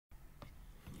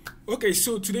Okay,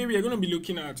 so today we are going to be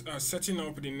looking at setting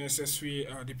up the necessary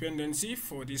dependency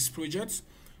for this project.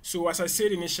 So as I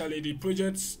said initially, the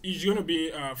project is going to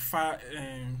be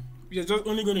we are just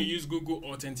only going to use Google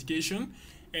authentication,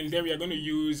 and then we are going to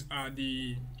use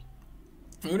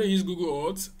Google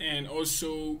Auth, and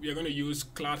also we are going to use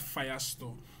Cloud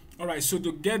Firestore. All right, so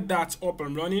to get that up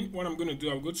and running, what I'm going to do,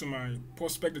 I'll go to my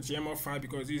prospect.yml file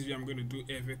because this is where I'm going to do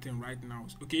everything right now.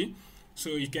 Okay,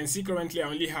 so you can see currently I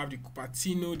only have the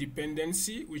Cupertino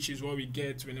dependency, which is what we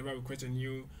get whenever we create a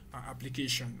new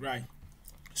application, right?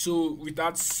 So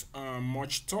without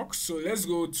much talk, so let's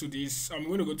go to this. I'm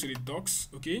going to go to the docs.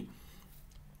 Okay,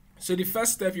 so the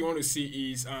first step you want to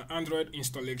see is Android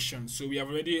installation. So we have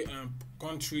already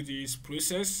gone through this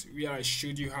process where I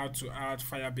showed you how to add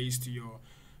Firebase to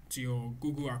your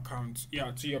Google account,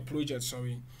 yeah, to your project.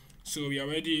 Sorry. So we have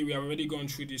already gone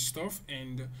through this stuff,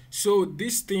 and so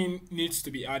this thing needs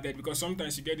to be added because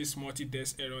sometimes you get this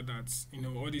multi-desk error, that's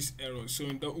all these errors. So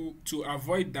to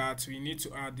avoid that, we need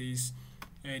to add this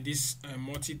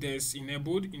multi-desk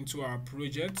enabled into our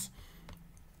project.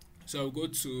 So I'll go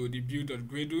to the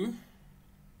build.gradle,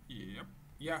 yep,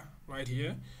 yeah, right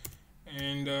here,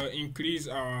 and increase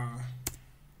our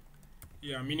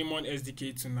minimum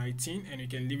SDK to 19, and you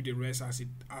can leave the rest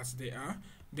as they are.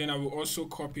 Then I will also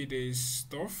copy this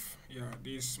stuff,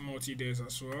 this multi-days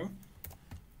as well,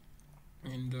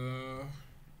 and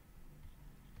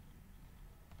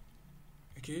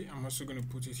okay, I'm also going to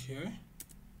put it here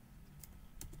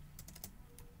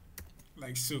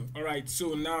like so. All right,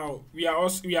 so now we are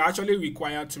actually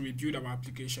required to rebuild our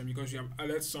application because we have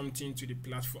added something to the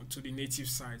platform, to the native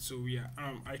side. So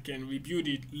I can rebuild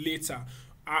it later.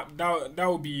 That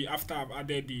will be after I've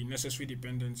added the necessary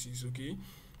dependencies. Okay,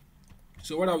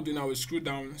 so what I'll do now is scroll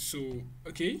down. So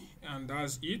okay, and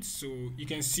that's it. So you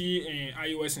can see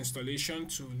iOS installation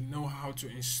to know how to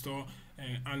install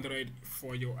Android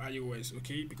for your iOS.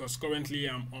 Okay, because currently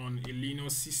I'm on a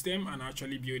Linux system and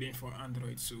actually building for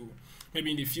Android. So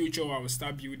maybe in the future I will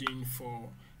start building for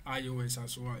iOS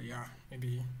as well. Yeah,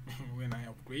 maybe when I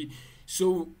upgrade.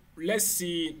 So let's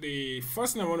see. The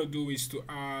first thing I want to do is to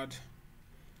add.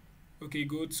 Okay,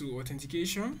 go to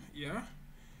authentication. Yeah,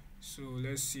 so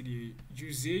let's see the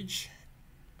usage.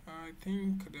 I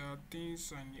think there are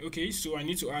things okay, so I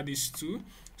need to add these two.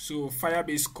 So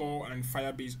Firebase core and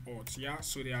Firebase auth. Yeah,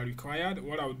 so they are required.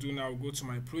 What I'll do now, I'll go to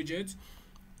my project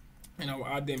and I'll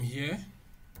add them here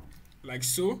like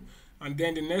so. And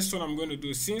then the next one I'm going to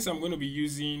do, since I'm going to be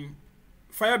using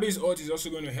Firebase auth, is also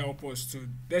going to help us to,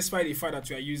 despite the fact that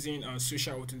we are using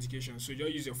social authentication. So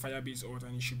just use your Firebase auth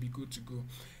and it should be good to go.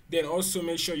 Then also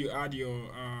make sure you add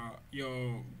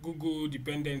your Google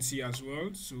dependency as well.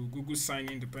 So Google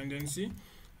sign-in dependency,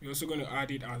 you're also going to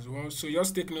add it as well. So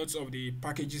just take notes of the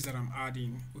packages that I'm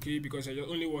adding, okay, because I'm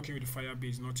only working with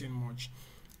Firebase, nothing much.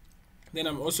 Then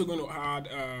I'm also going to add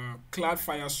Cloud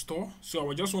Firestore. So I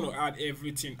will just want to add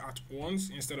everything at once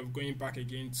instead of going back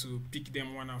again to pick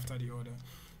them one after the other.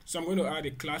 So I'm going to add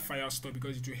a Cloud Firestore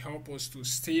because it will help us to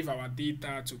save our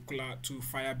data to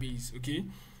Firebase. Okay,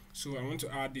 so I want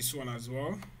to add this one as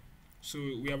well. So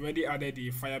we have already added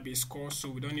the Firebase core, so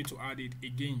we don't need to add it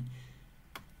again.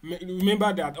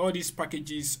 Remember that all these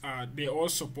packages they all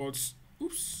support.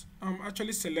 Oops, I'm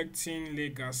actually selecting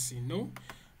legacy. No,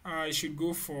 I should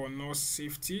go for no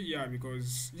safety. Yeah,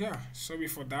 because sorry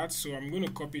for that. So I'm going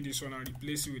to copy this one and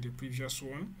replace it with the previous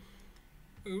one.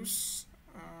 Oops,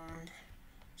 and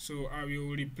so I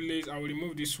will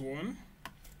remove this one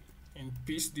and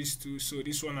paste these two. So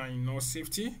this one are in no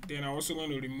safety. Then I'm also going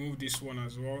to remove this one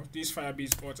as well, this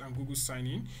Firebase auth and Google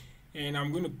sign-in, and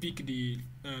I'm going to pick the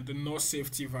no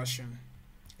safety version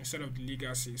instead of the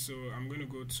legacy. So I'm going to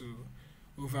go to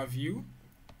overview.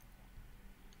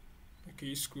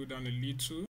 Okay, scroll down a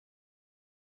little,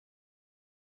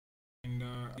 and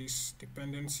this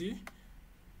dependency.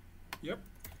 Yep,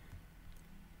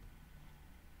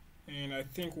 and I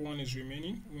think one is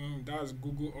remaining. That's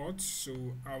Google auth, so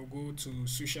I'll go to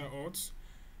social auth.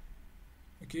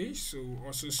 Okay, so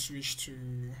also switch to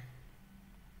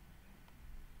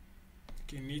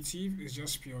native is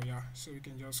just pure. Yeah, so we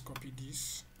can just copy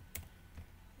this.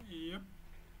 Yep,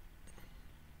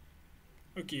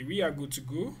 okay, we are good to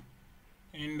go.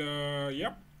 And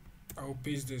yep, I'll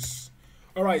paste this.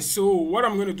 All right, so what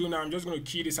I'm going to do now, I'm just going to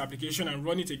key this application and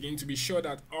run it again to be sure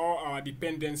that all our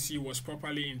dependency was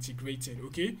properly integrated.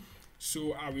 Okay,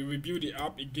 so I will review the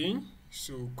app again.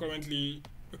 So currently,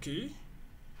 okay,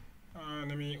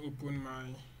 let me open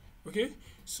my, okay,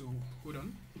 so hold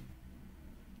on.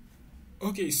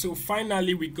 Okay, so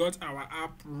finally we got our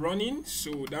app running.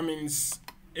 So that means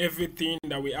everything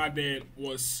that we added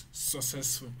was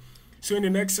successful. So in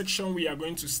the next section, we are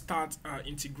going to start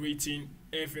integrating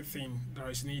everything that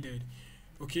is needed.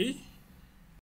 Okay.